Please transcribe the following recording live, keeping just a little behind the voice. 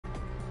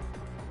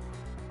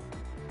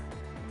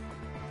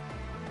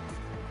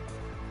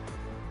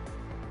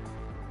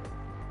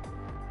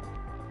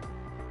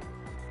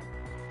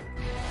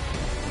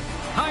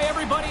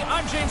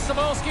I'm James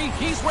Cebulski.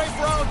 He's Ray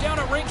Ferraro down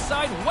at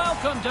ringside.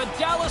 Welcome to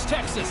Dallas,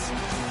 Texas.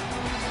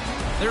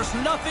 There's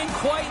nothing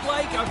quite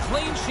like a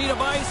clean sheet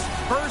of ice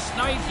first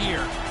night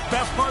here.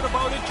 Best part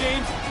about it,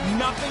 James,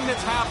 nothing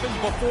that's happened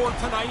before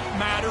tonight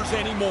matters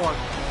anymore.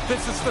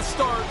 This is the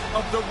start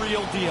of the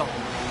real deal.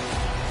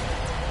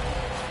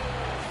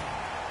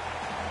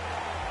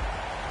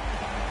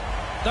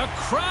 The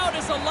crowd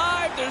is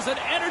alive. There's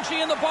an energy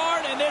in the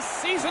barn, and this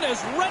season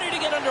is ready to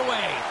get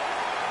underway.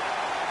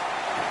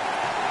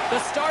 The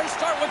Stars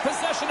start with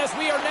possession as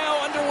we are now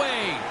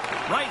underway.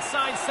 Right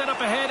side set up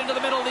ahead into the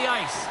middle of the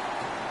ice.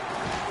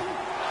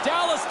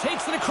 Dallas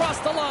takes it across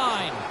the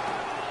line.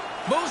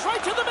 Moves right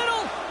to the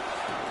middle.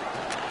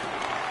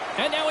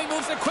 And now he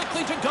moves it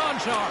quickly to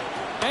Gonchar.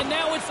 And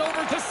now it's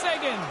over to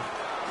Seguin.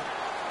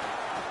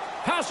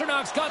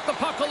 Pasternak's got the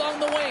puck along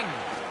the wing.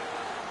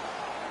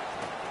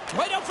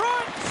 Right up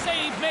front.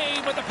 Save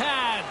made with the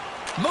pad.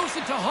 Moves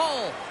it to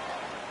Hull.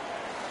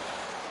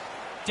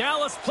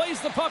 Dallas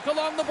plays the puck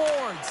along the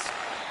boards.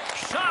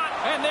 Shot,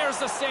 and there's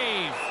the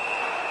save.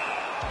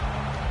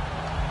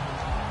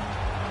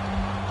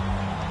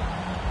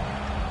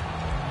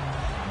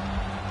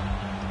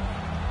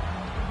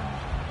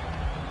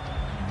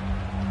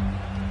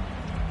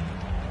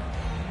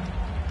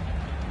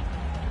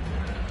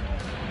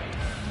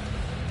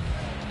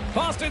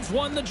 Boston's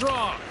won the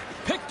draw.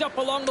 Picked up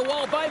along the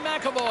wall by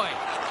McAvoy.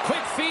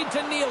 Quick feed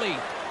to Neely.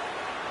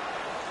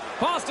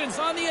 Boston's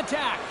on the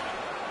attack.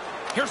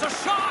 Here's a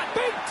shot.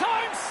 Big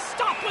time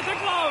stop with the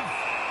glove.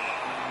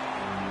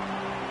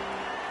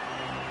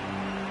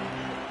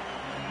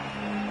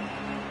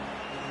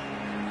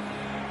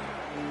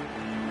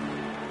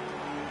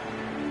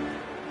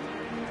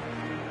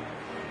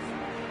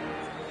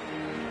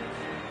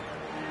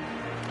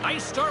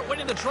 Nice start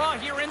winning the draw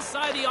here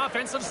inside the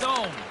offensive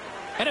zone.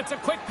 And it's a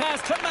quick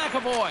pass to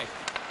McAvoy.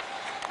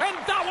 And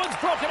that one's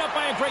broken up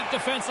by a great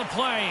defensive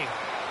play.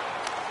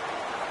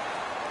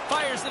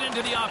 Fires it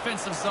into the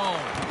offensive zone.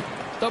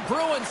 The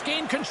Bruins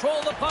gain control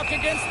of the puck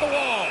against the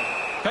wall.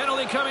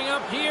 Penalty coming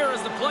up here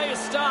as the play is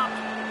stopped.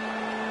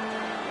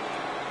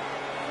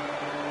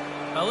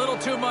 A little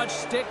too much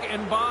stick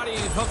and body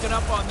hooking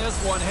up on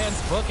this one, hence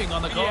booking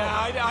on the goal.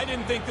 Yeah, I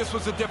didn't think this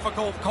was a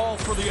difficult call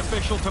for the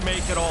official to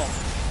make at all.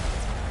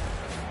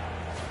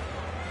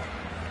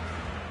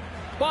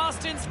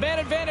 Boston's man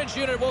advantage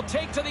unit will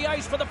take to the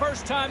ice for the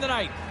first time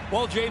tonight.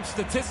 Well, James,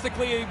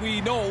 statistically, we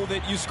know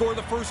that you score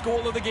the first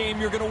goal of the game,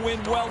 you're going to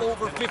win well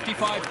over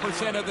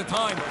 55% of the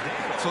time.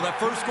 So that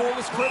first goal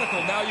is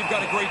critical. Now you've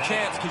got a great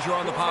chance because you're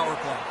on the power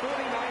play.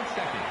 49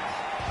 seconds.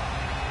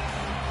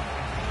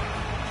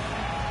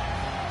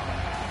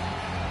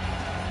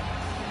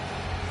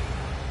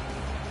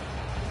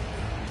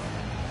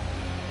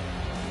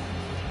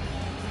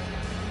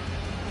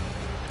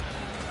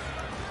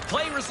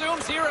 Play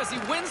resumes here as he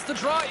wins the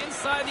draw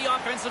inside the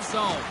offensive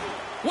zone.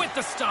 With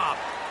the stop.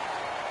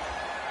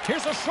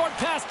 Here's a short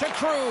pass to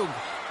Krug.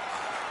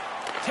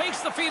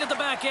 Takes the feed at the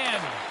back end.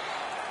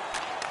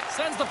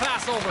 Sends the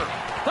pass over.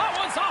 That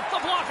one's off the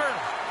blocker.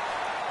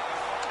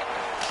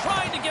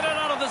 Trying to get it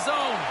out of the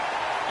zone.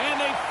 And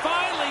they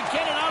finally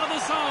get it out of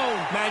the zone.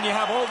 Man, you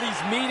have all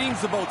these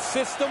meetings about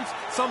systems.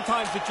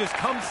 Sometimes it just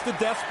comes to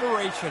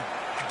desperation.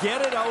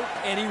 Get it out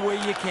any way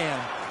you can.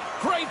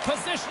 Great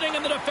positioning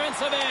in the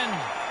defensive end.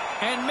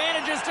 And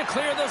manages to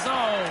clear the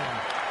zone.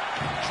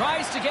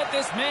 Tries to get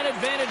this man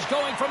advantage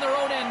going from their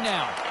own end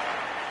now.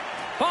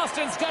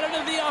 Boston's got it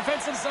into the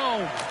offensive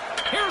zone.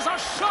 Here's a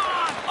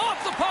shot off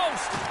the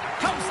post.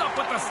 Comes up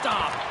with the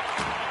stop.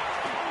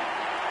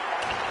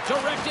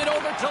 Directed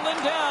over to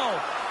Lindell.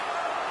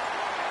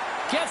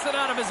 Gets it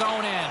out of his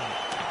own end.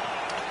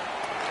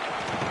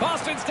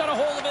 Boston's got a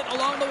hold of it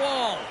along the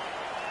wall.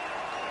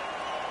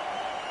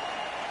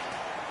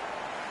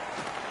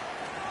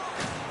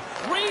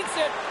 Reads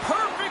it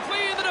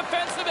perfectly in the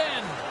defensive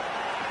end.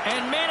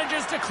 And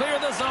manages to clear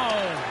the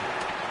zone.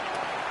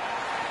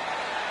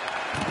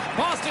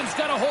 Boston's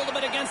got a hold of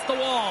it against the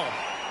wall.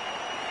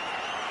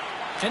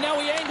 And now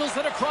he angles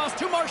it across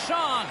to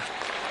Marchand.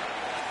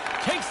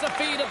 Takes the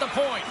feed at the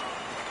point.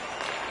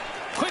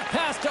 Quick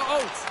pass to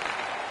Oates.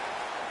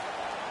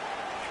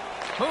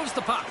 Moves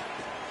the puck.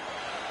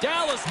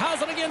 Dallas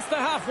has it against the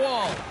half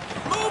wall.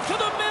 Move to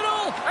the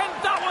middle. And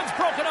that one's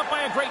broken up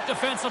by a great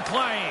defensive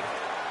play.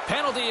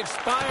 Penalty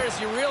expires.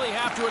 You really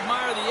have to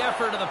admire the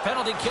effort of the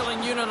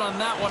penalty-killing unit on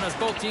that one as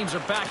both teams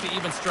are back to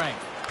even strength.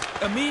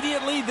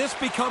 Immediately, this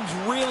becomes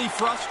really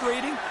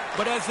frustrating,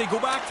 but as they go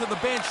back to the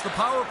bench, the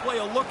power play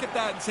will look at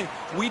that and say,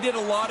 we did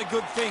a lot of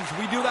good things.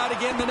 We do that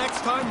again the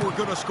next time, we're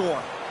going to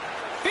score.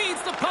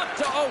 Feeds the puck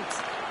to Oates.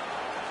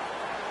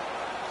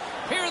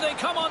 Here they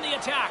come on the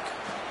attack.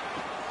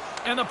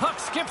 And the puck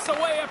skips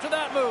away after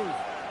that move.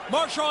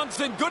 Marchand's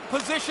in good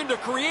position to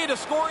create a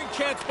scoring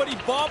chance, but he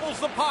bobbles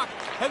the puck,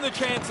 and the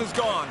chance is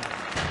gone.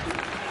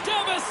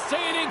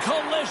 Devastating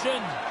collision.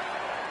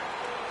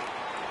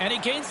 And he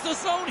gains the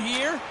zone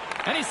here,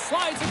 and he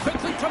slides it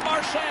quickly to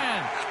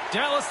Marchand.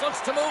 Dallas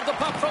looks to move the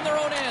puck from their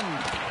own end.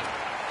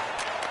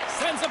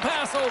 Sends a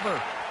pass over.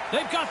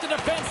 They've got the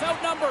defense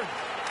outnumbered.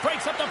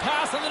 breaks up the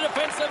pass in the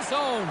defensive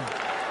zone.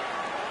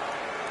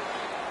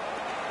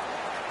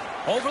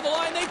 Over the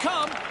line they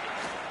come.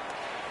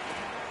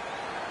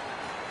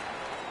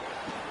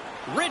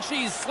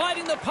 Ritchie's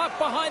sliding the puck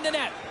behind the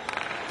net.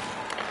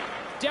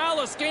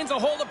 Dallas gains a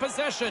hold of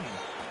possession.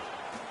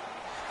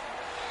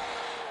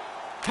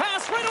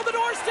 Pass right on the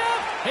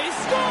doorstep. He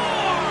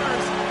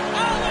scores!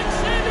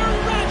 Alexander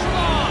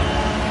Radulov!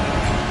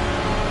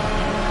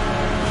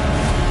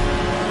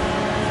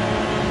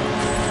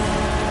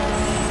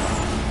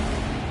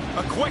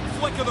 A quick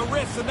flick of the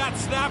wrist, and that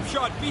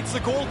snapshot beats the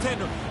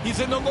goaltender. He's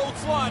in the low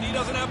slot. He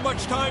doesn't have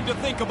much time to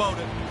think about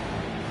it.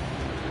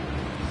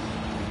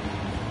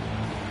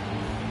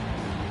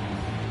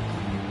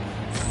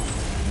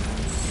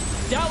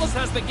 Dallas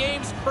has the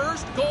game's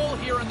first goal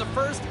here in the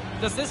first.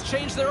 Does this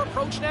change their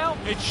approach now?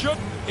 It should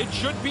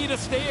be to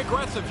stay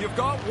aggressive. You've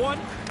got one.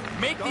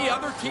 Make the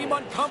other team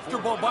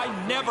uncomfortable by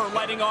never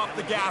letting off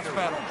the gas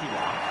pedal.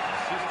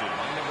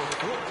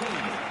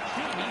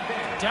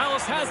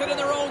 Dallas has it in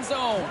their own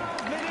zone.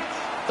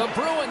 The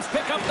Bruins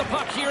pick up the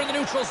puck here in the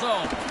neutral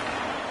zone.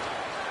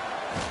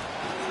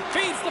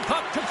 Feeds the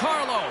puck to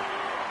Carlo.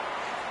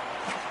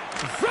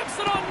 Rips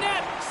it on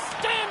net.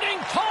 Standing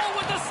tall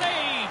with the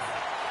save.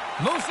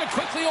 Moves it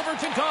quickly over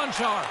to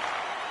Gonchar.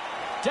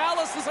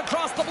 Dallas is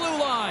across the blue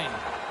line.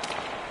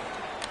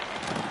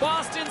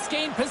 Boston's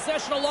gained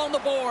possession along the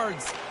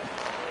boards.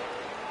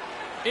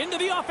 Into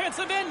the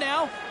offensive end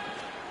now.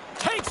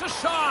 Takes a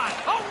shot.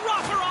 A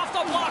rocker off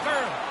the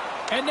blocker.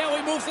 And now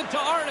he moves it to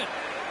Arnott.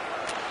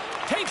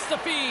 Takes the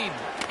feed.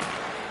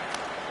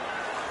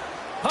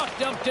 Puck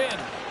dumped in.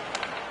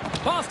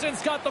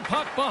 Boston's got the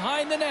puck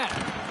behind the net.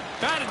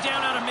 Batted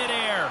down out of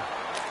midair.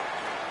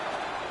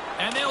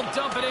 And they'll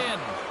dump it in.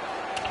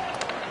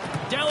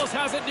 Dallas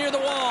has it near the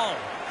wall.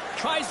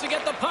 Tries to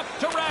get the puck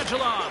to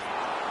Radulov.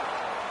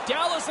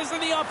 Dallas is in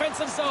the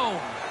offensive zone.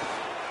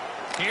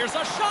 Here's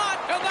a shot,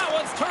 and that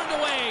one's turned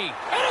away.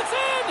 And it's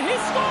in! He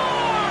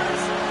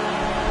scores!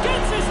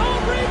 Gets his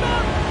own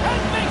rebound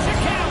and makes it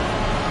count.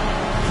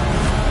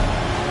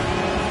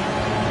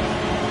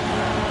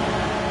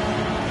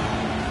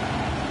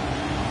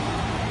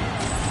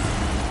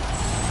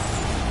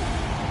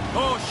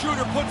 Oh,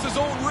 Shooter puts his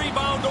own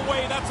rebound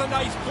away. That's a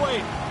nice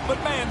play.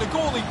 But, man, the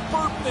goalie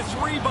burped this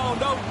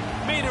rebound out.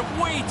 Made it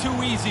way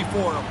too easy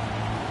for him.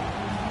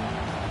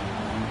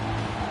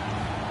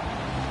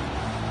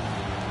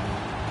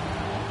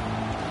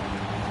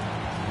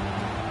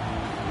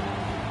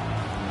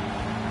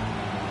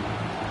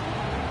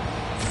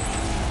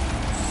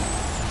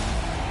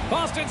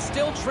 Boston's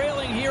still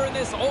trailing here in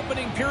this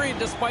opening period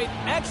despite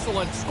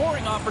excellent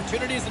scoring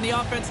opportunities in the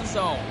offensive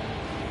zone.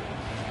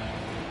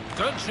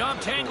 Good job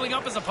tangling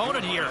up his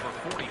opponent here.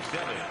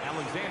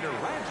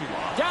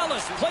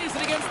 Dallas plays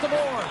it against the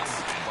boards.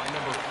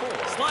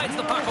 Slides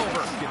the puck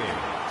over.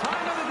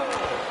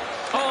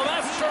 Oh,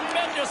 that's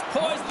tremendous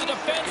poise in the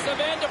defensive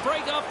end to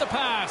break off the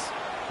pass.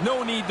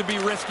 No need to be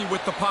risky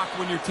with the puck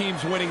when your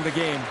team's winning the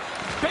game.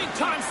 Big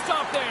time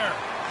stop there.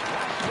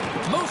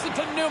 Moves it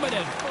to Newman.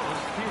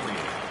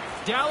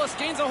 Dallas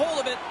gains a hold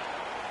of it.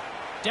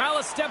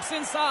 Dallas steps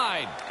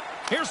inside.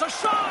 Here's a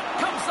shot.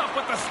 Comes up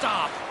with the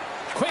stop.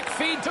 Quick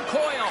feed to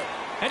Coyle.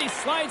 And he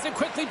slides it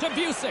quickly to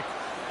Busick.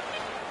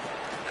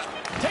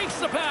 Takes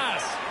the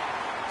pass.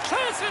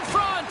 Chance in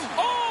front.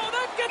 Oh,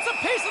 that gets a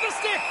piece of the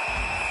stick.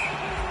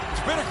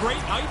 It's been a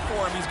great night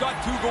for him. He's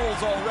got 2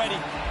 goals already.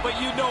 But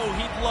you know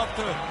he'd love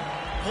to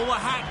pull a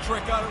hat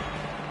trick out of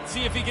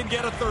see if he can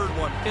get a 3rd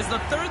one. Is the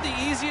 3rd the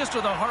easiest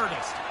or the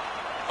hardest?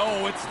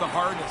 Oh, it's the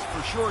hardest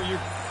for sure.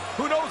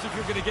 Who knows if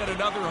you're going to get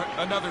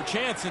another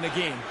chance in a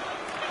game.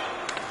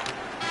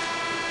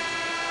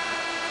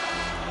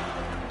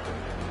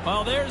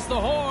 Well, there's the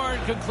horn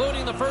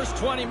concluding the first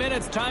 20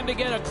 minutes. Time to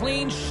get a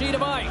clean sheet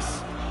of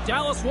ice.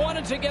 Dallas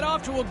wanted to get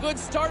off to a good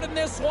start in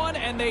this one,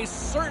 and they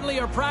certainly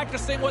are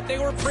practicing what they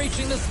were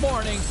preaching this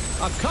morning.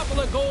 A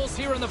couple of goals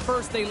here in the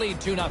first. They lead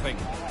 2-0.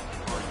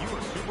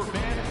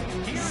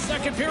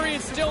 Second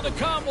period still to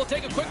come. We'll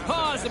take a quick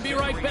pause and be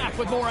right back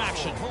with more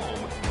action.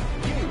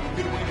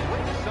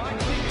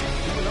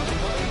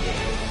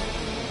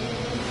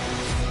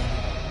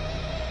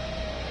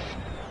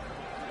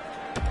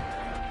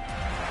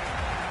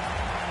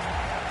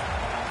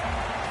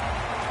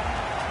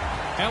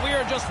 And we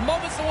are just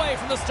moments away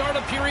from the start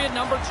of period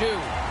number 2. Here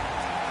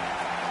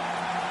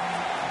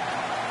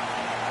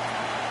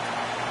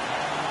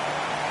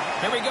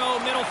we go,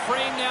 middle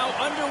frame now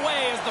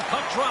underway as the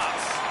puck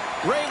drops.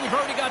 Ray, we've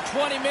already got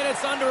 20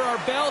 minutes under our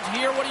belt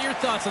here. What are your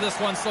thoughts of this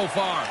one so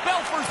far?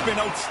 Belfour's been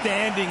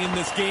outstanding in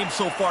this game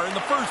so far. In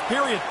the first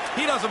period,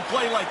 he doesn't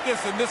play like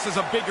this, and this is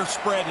a bigger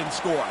spread in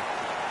score.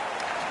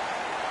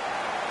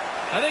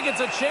 I think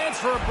it's a chance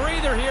for a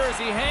breather here as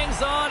he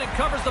hangs on and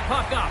covers the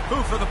puck up.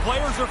 Who, for the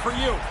players or for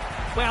you?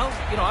 Well,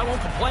 I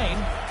won't complain.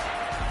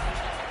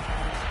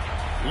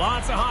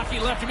 Lots of hockey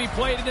left to be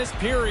played in this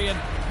period.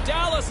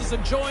 Dallas is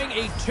enjoying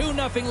a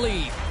 2-0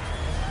 lead.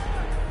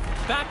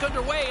 Back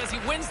underway as he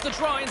wins the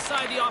draw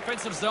inside the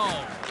offensive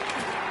zone.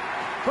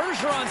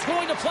 Bergeron's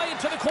going to play it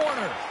to the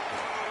corner.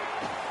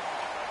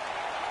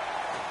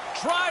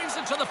 drives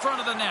it to the front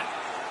of the net.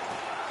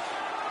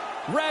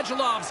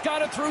 Radulov's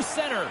got it through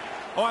center.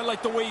 Oh, I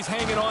like the way he's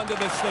hanging on to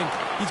this thing.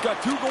 He's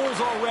got 2 goals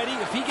already.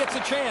 If he gets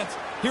a chance,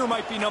 here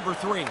might be number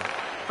 3.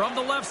 From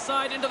the left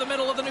side into the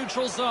middle of the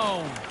neutral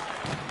zone.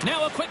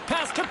 Now a quick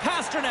pass to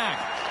Pasternak.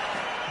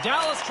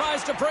 Dallas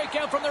tries to break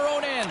out from their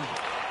own end.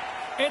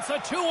 It's a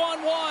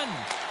 2-on-1.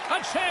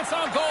 A chance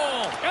on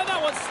goal. And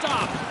that one's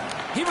stopped.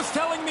 He was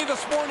telling me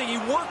this morning he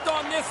worked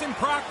on this in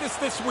practice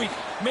this week,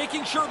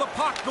 making sure the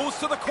puck goes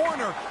to the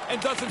corner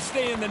and doesn't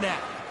stay in the net.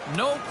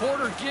 No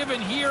quarter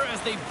given here as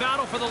they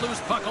battle for the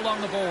loose puck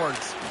along the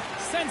boards.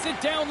 Sends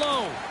it down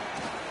low.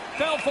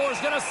 Belfour's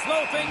going to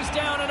slow things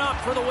down and up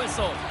for the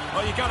whistle.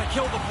 Oh, you got to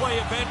kill the play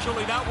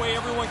eventually. That way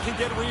everyone can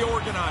get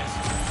reorganized.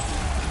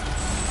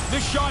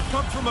 This shot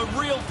comes from a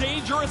real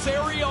dangerous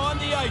area on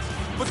the ice,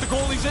 but the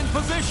goalie's in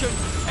position,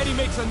 and he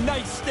makes a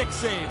nice stick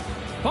save.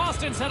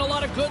 Boston's had a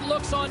lot of good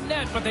looks on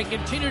net, but they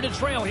continue to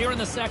trail here in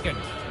the second.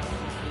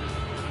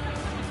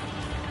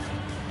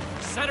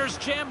 Center's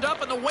jammed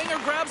up, and the winger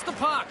grabs the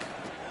puck.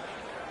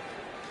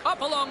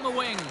 Up along the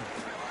wing.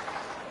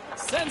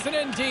 Sends it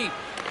in deep.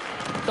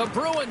 The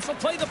Bruins will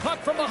play the puck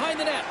from behind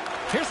the net.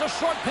 Here's a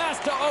short pass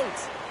to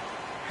Oates.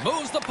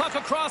 Moves the puck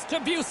across to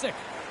Busick.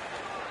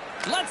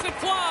 Lets it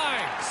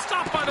fly.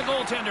 Stopped by the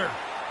goaltender.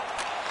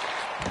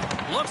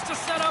 Looks to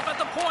set up at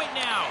the point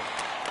now.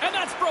 And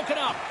that's broken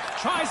up.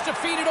 Tries to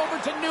feed it over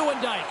to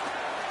Nieuwendyk.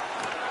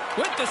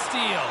 With the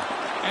steal.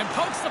 And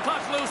pokes the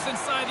puck loose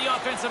inside the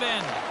offensive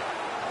end.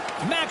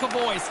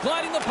 McAvoy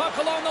sliding the puck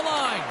along the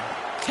line.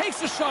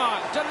 Takes a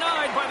shot.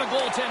 Denied by the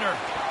goaltender.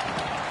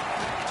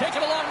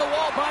 Taken along the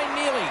wall by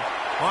Neely.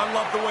 Well, I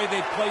love the way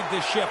they've played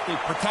this shift. They've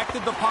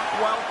protected the puck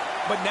well,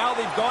 but now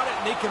they've got it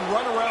and they can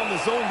run around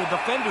the zone. The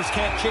defenders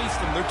can't chase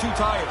them. They're too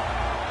tired.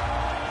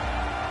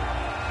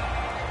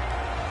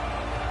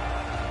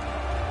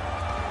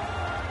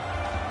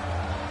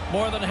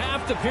 More than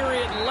half the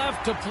period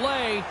left to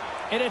play,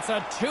 and it's a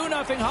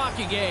 2-0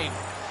 hockey game.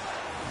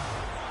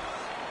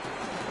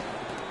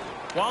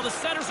 While the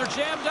centers are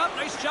jammed up,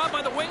 nice job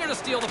by the winger to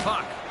steal the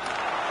puck.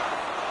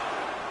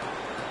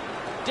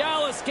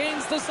 Dallas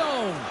gains the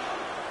zone.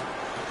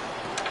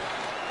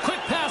 Quick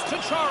pass to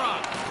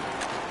Chara.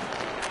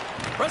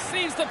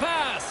 Receives the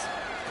pass.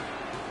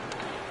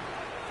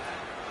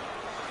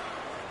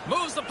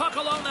 Moves the puck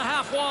along the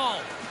half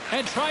wall.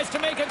 And tries to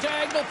make a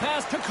diagonal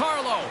pass to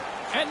Carlo.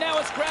 And now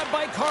it's grabbed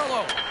by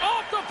Carlo.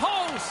 Off the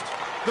post!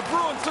 The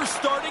Bruins are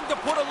starting to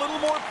put a little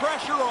more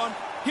pressure on.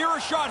 Here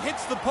a shot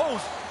hits the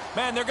post.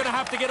 Man, they're going to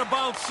have to get a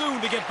bounce soon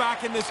to get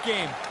back in this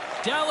game.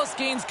 Dallas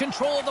gains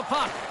control of the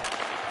puck.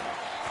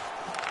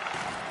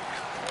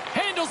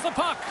 Handles the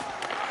puck.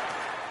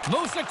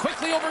 Moves it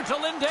quickly over to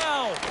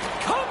Lindell.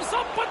 Comes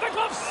up with the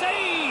glove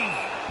save.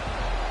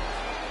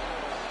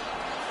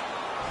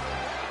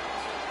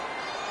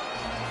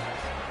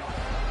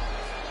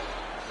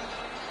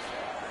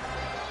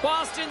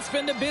 Boston's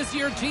been the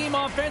busier team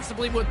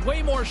offensively with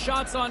way more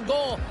shots on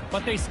goal,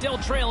 but they still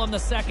trail in the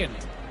second.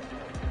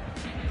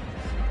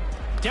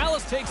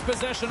 Dallas takes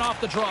possession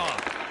off the draw.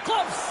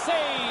 Glove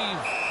save.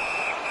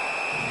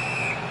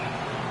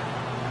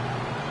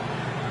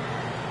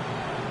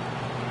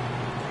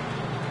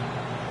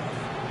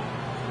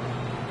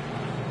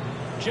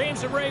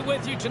 James and Ray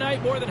with you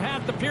tonight. More than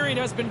half the period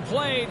has been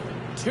played.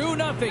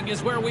 2-0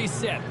 is where we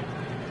sit.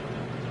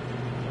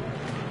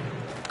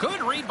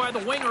 Good read by the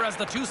winger as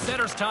the two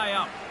centers tie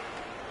up.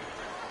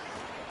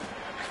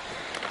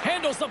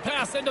 Handles the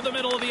pass into the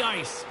middle of the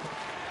ice.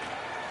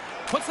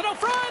 Puts it up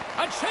front.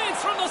 A chance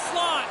from the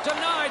slot.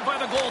 Denied by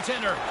the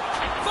goaltender.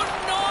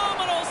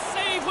 Phenomenal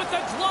save with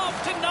the glove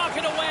to knock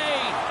it away.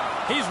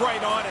 He's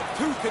right on it.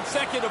 2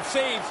 consecutive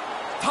saves.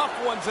 Tough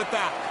ones at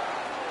that.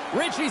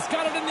 Ritchie's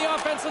got it in the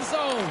offensive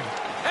zone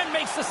and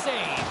makes the save.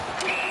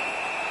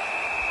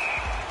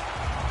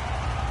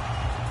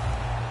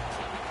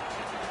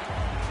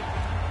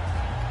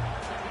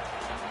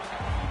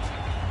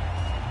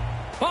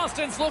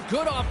 Boston's looked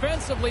good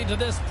offensively to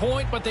this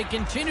point, but they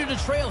continue to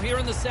trail here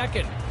in the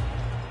second.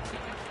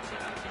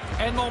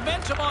 And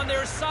momentum on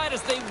their side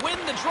as they win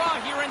the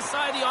draw here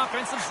inside the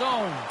offensive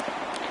zone.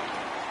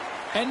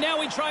 And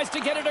now he tries to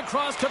get it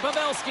across to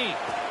Pavelski.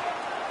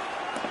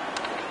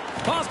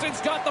 Boston's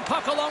got the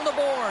puck along the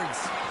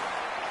boards.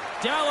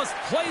 Dallas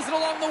plays it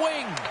along the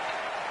wing.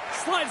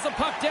 Slides the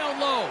puck down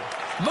low.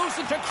 Moves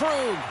it to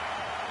Krug.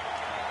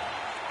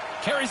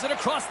 Carries it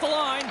across the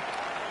line.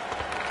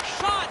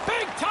 Shot,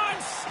 big time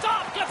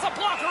stop, gets a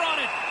blocker on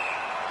it.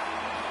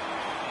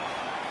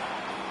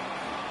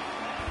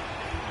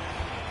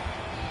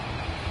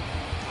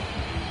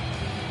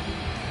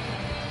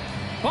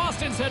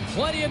 Boston's had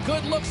plenty of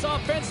good looks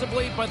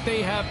offensively, but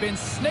they have been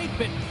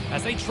snake-bitten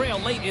as they trail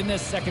late in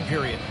this second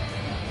period.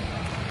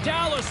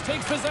 Dallas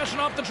takes possession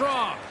off the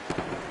draw.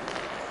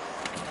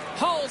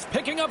 Hull's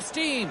picking up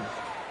steam.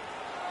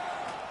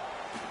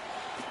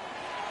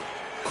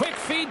 Quick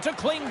feed to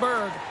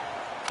Klingberg.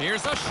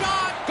 Here's a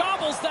shot.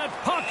 Gobbles that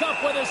puck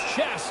up with his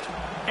chest.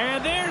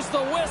 And there's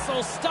the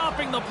whistle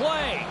stopping the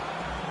play.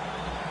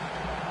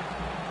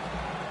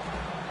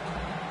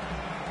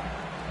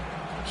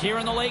 Here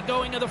in the late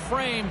going of the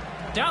frame,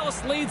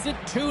 Dallas leads it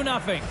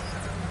 2-0.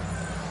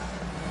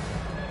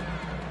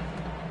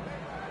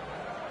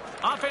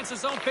 Offensive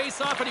zone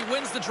face-off, and he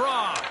wins the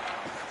draw.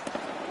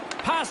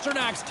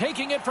 Pasternak's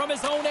taking it from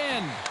his own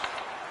end.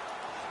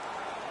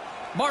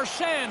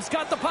 Marchand's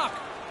got the puck.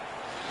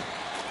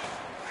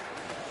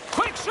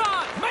 Quick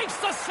shot, makes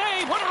the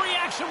save. What a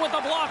reaction with the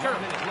blocker.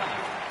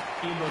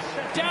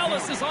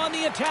 Dallas is on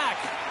the attack.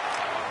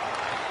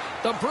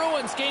 The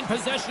Bruins gain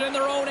possession in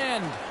their own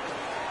end.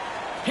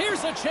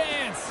 Here's a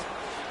chance.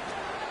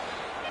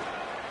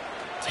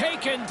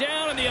 Taken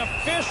down, and the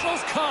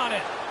officials caught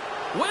it.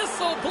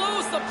 Whistle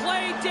blows the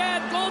play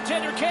dead.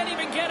 Goaltender can't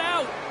even get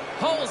out.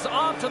 Pulls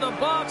off to the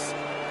box.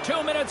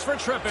 2 minutes for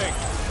tripping.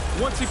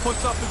 Once he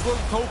puts up his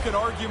little token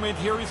argument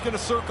here, he's going to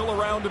circle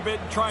around a bit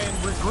and try and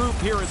regroup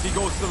here as he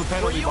goes to the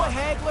penalty box. Were you a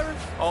haggler?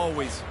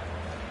 Always.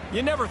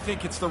 You never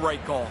think it's the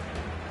right call.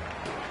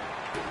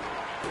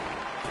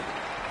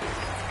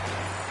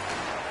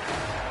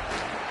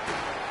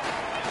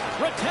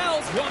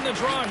 Rattel's won the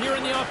draw here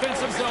in the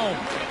offensive zone.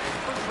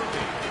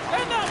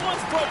 And that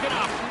one's broken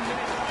up.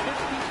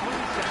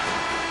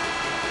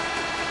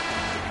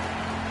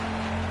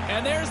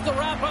 And there's the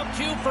wrap-up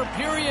cue for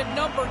period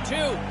number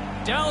 2.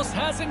 Dallas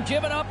hasn't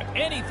given up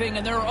anything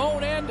in their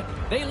own end.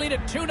 They lead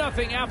it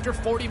 2-0 after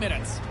 40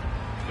 minutes.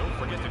 Don't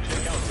forget to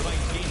check out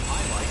tonight's game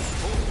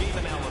highlights, post-game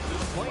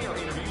analysis, player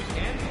interviews,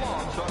 and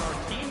vlogs on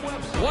our team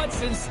website.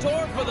 What's in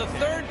store for the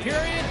third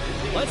period?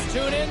 Let's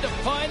tune in to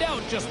find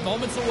out just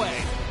moments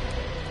away.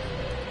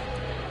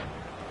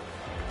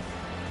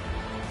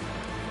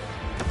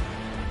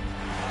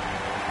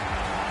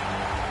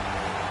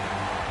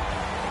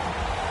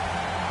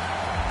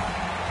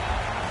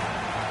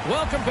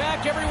 Welcome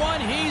back,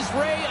 everyone. He's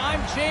Ray. I'm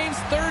James.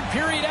 Third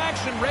period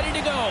action ready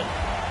to go.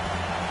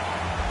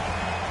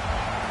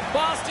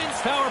 Boston's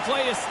power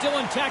play is still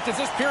intact as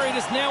this period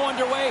is now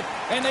underway,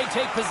 and they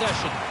take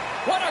possession.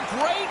 What a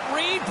great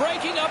read,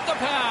 breaking up the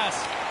pass.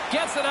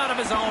 Gets it out of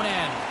his own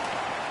end.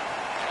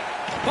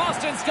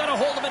 Boston's got a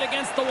hold of it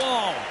against the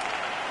wall.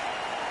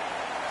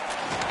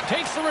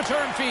 Takes the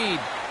return feed.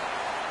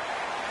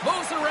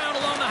 Moves it around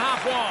along the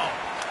half wall.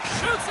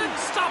 Shoots it,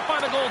 stopped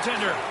by the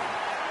goaltender.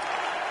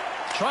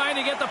 Trying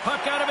to get the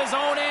puck out of his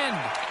own end.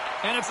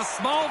 And it's a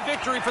small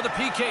victory for the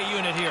PK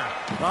unit here.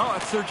 Well,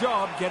 that's their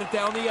job. Get it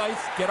down the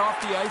ice, get off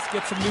the ice,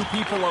 get some new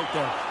people out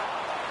there.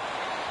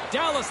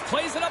 Dallas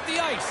plays it up the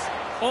ice.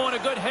 Oh, and a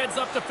good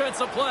heads-up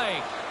defensive play.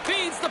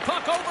 Feeds the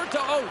puck over to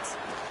Oates.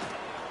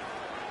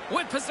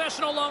 With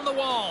possession along the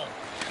wall.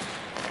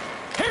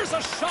 Here's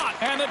a shot,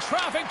 and the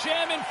traffic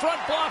jam in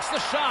front blocks the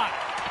shot.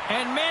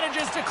 And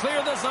manages to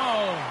clear the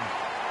zone.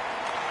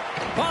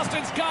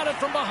 Boston's got it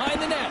from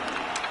behind the net.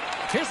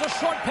 Here's a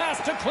short pass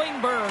to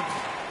Klingberg.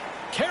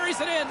 Carries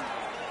it in.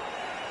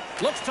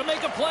 Looks to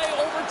make a play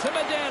over to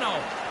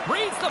Medano.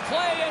 Reads the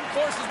play and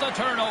forces the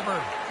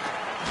turnover.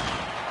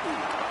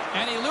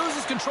 And he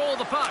loses control of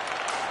the puck.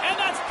 And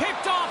that's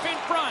picked off in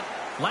front.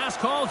 Last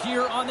call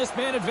here on this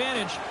man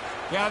advantage.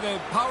 Yeah, the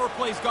power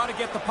play's got to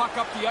get the puck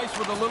up the ice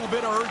with a little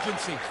bit of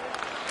urgency.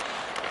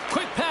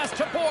 Quick pass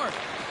to Bourque.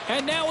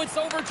 And now it's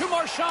over to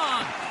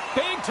Marchand.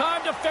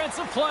 Big-time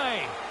defensive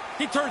play.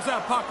 He turns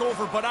that puck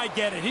over, but I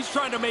get it. He's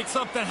trying to make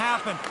something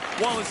happen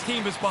while his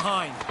team is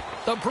behind.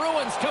 The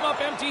Bruins come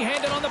up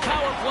empty-handed on the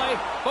power play.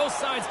 Both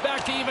sides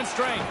back to even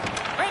strength.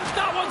 And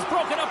that one's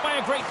broken up by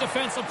a great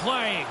defensive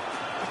play.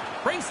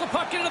 Brings the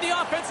puck into the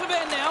offensive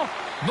end now.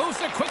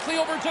 Moves it quickly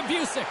over to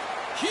Busick.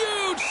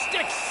 Huge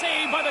stick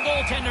save by the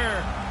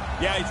goaltender.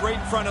 Yeah, he's right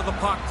in front of the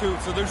puck, too,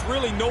 so there's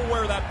really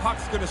nowhere that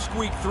puck's going to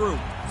squeak through.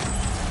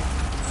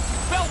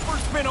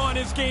 Belfour's been on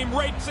his game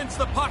right since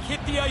the puck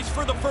hit the ice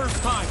for the first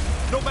time.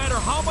 No matter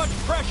how much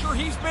pressure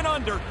he's been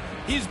under,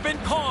 he's been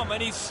calm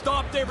and he's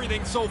stopped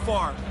everything so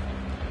far.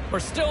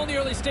 We're still in the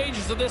early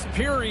stages of this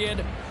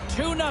period.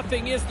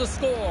 2-0 is the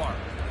score.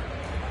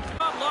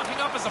 Locking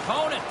up his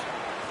opponent.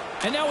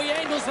 And now he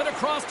angles it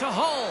across to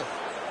Hull.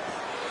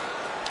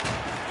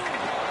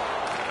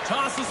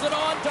 Tosses it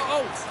on to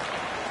Oates.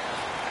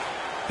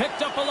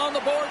 Picked up along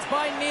the boards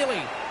by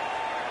Neely.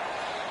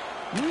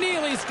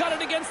 Neely's got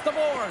it against the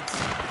boards.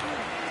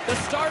 The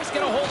Stars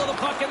get a hold of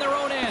the puck in their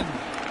own end.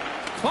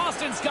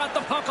 Boston's got the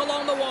puck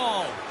along the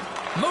wall.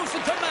 Moves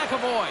it to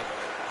McAvoy.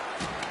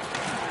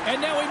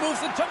 And now he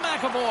moves it to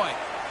McAvoy.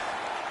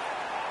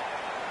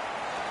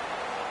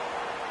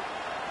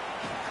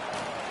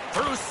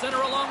 Through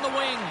center along the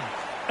wing.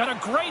 And a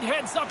great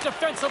heads-up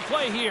defensive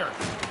play here.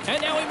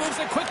 And now he moves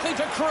it quickly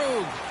to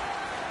Krug.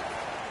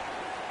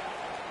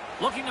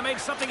 Looking to make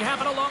something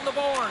happen along the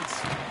boards.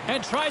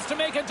 And tries to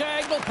make a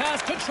diagonal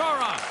pass to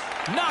Chara.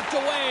 Knocked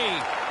away.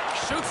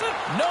 Shoots it.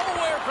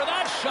 Nowhere for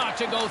that shot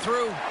to go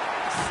through.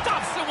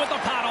 Stops it with a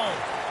paddle.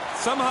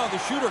 Somehow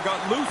the shooter got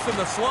loose in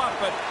the slot,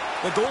 but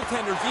the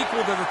goaltender's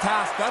equal to the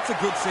task. That's a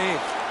good save.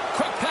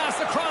 Quick pass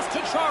across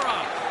to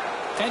Chara.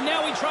 And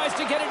now he tries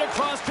to get it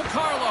across to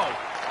Carlo.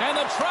 And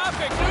the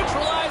traffic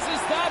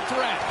neutralizes that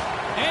threat.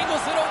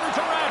 Angles it over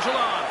to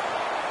Radulov.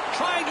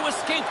 Trying to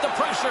escape the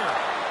pressure.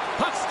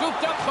 Puck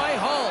scooped up by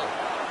Hull.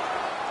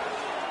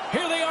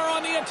 Here they are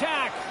on the the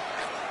attack.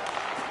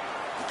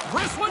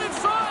 Wrist one in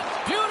front.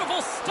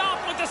 Beautiful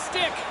stop with the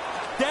stick.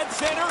 Dead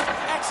center.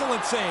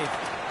 Excellent save.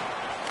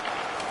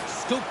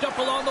 Scooped up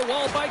along the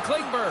wall by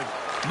Klingberg.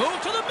 Move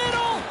to the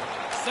middle.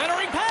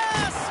 Centering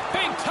pass.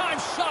 Big time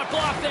shot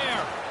block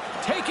there.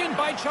 Taken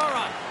by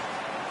Chara.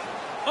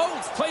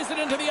 Oates plays it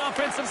into the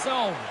offensive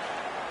zone.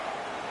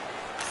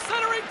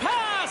 Centering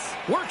pass.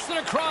 Works it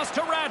across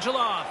to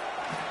Radulov.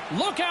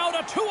 Look out,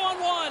 a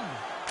 2-on-1.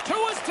 To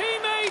his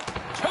teammate.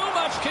 Too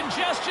much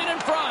congestion in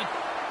front.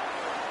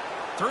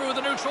 Through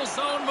the neutral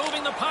zone,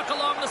 moving the puck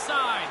along the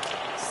side.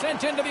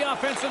 Sent into the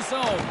offensive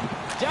zone.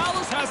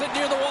 Dallas has it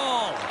near the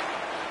wall.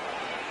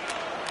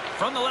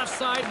 From the left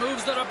side,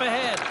 moves it up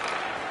ahead.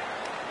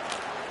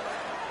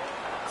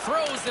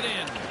 Throws it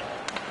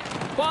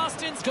in.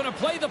 Boston's going to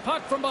play the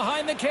puck from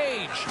behind the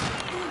cage.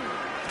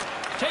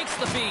 Takes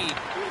the feed.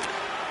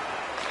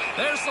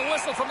 There's the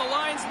whistle from the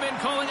linesman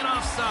calling an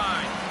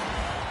offside.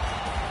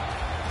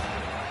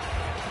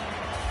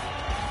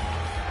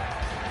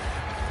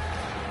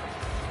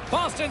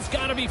 Boston's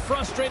got to be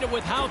frustrated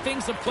with how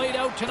things have played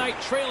out tonight,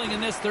 trailing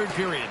in this third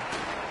period.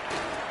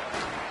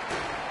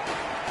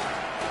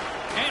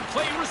 And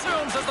play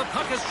resumes as the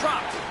puck is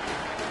dropped.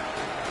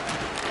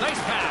 Nice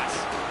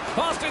pass.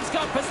 Boston's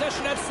got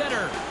possession at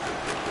center.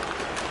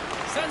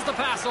 Sends the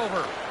pass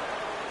over.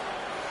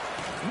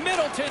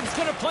 Middleton's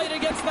going to play it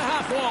against the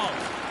half wall.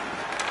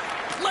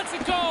 Lets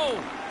it go.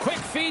 Quick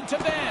feed to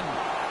Ben.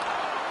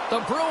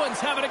 The Bruins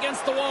have it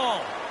against the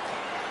wall.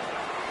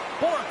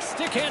 Bork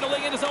stick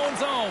handling in his own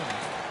zone.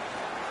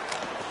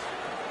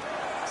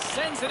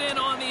 Sends it in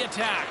on the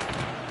attack.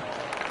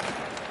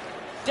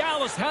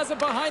 Dallas has it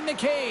behind the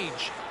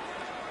cage.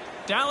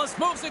 Dallas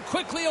moves it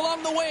quickly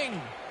along the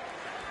wing.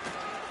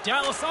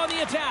 Dallas on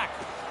the attack.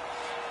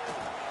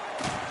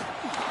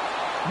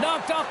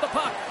 Knocked off the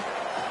puck.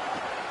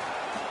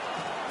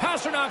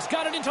 Pasternak's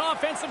got it into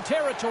offensive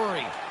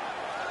territory.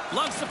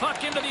 Lugs the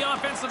puck into the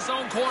offensive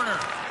zone corner.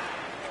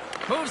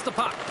 Moves the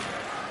puck.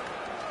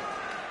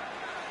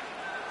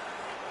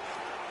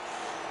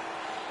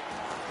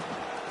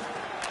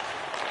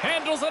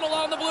 Handles it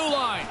along the blue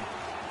line.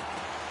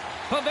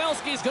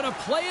 Pavelski's going to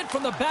play it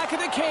from the back of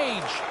the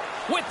cage.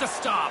 With the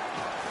stop.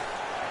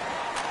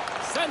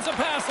 Sends a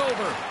pass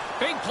over.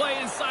 Big play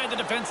inside the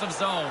defensive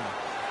zone.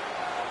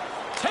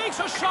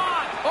 Takes a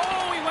shot.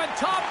 Oh, he went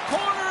top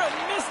corner and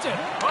missed it.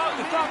 Well,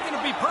 it's not going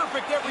to be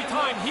perfect every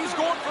time. He's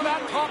going for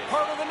that top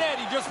part of the net.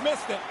 He just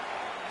missed it.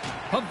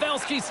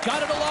 Pavelski's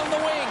got it along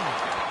the wing.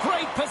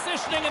 Great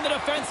positioning in the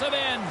defensive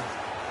end.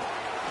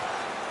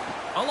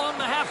 Along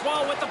the half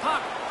wall with the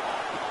puck.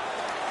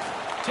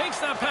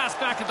 Takes that pass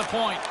back at the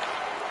point.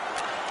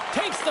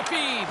 Takes the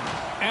feed.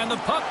 And the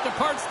puck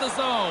departs the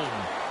zone.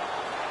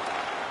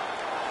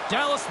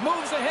 Dallas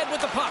moves ahead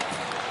with the puck.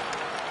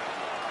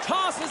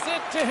 Tosses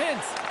it to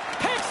Hintz.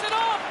 Picks it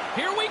up.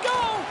 Here we go.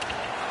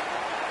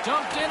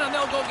 Dumped in, and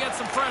they'll go get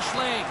some fresh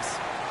legs.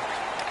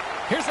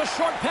 Here's a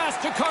short pass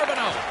to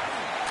Carbonneau.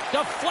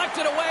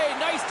 Deflected away.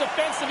 Nice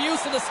defensive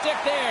use of the stick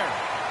there.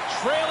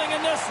 Trailing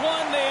in this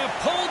one, they have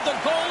pulled the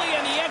goalie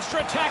and the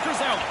extra attackers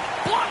out.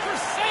 Blocker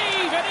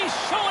save, and he's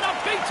showing up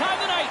big time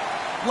tonight.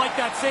 Like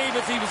that save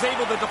as he was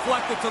able to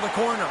deflect it to the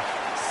corner.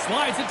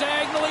 Slides it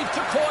diagonally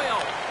to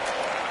Coyle.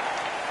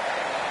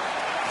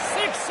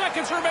 6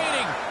 seconds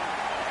remaining.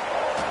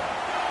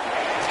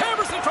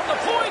 Hammers it from the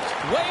point.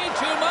 Way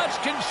too much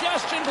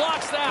congestion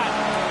blocks that.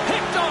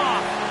 Picked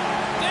off.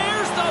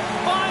 There's the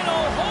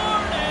final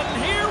horn, and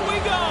here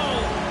we go.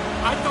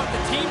 I thought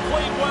the team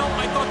played well.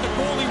 I thought the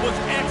goalie was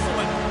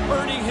excellent,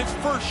 earning his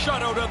first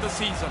shutout of the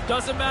season.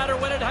 Doesn't matter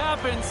when it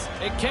happens.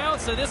 It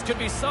counts, and this could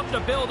be something to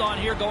build on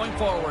here going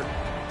forward.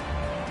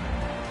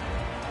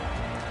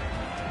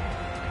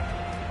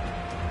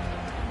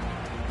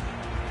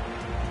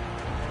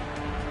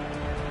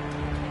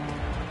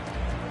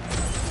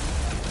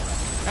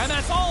 And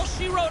that's all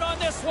she wrote on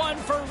this one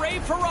for Ray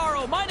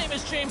Ferraro. My name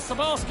is James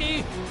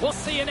Cebulski. We'll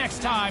see you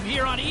next time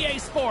here on EA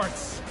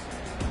Sports.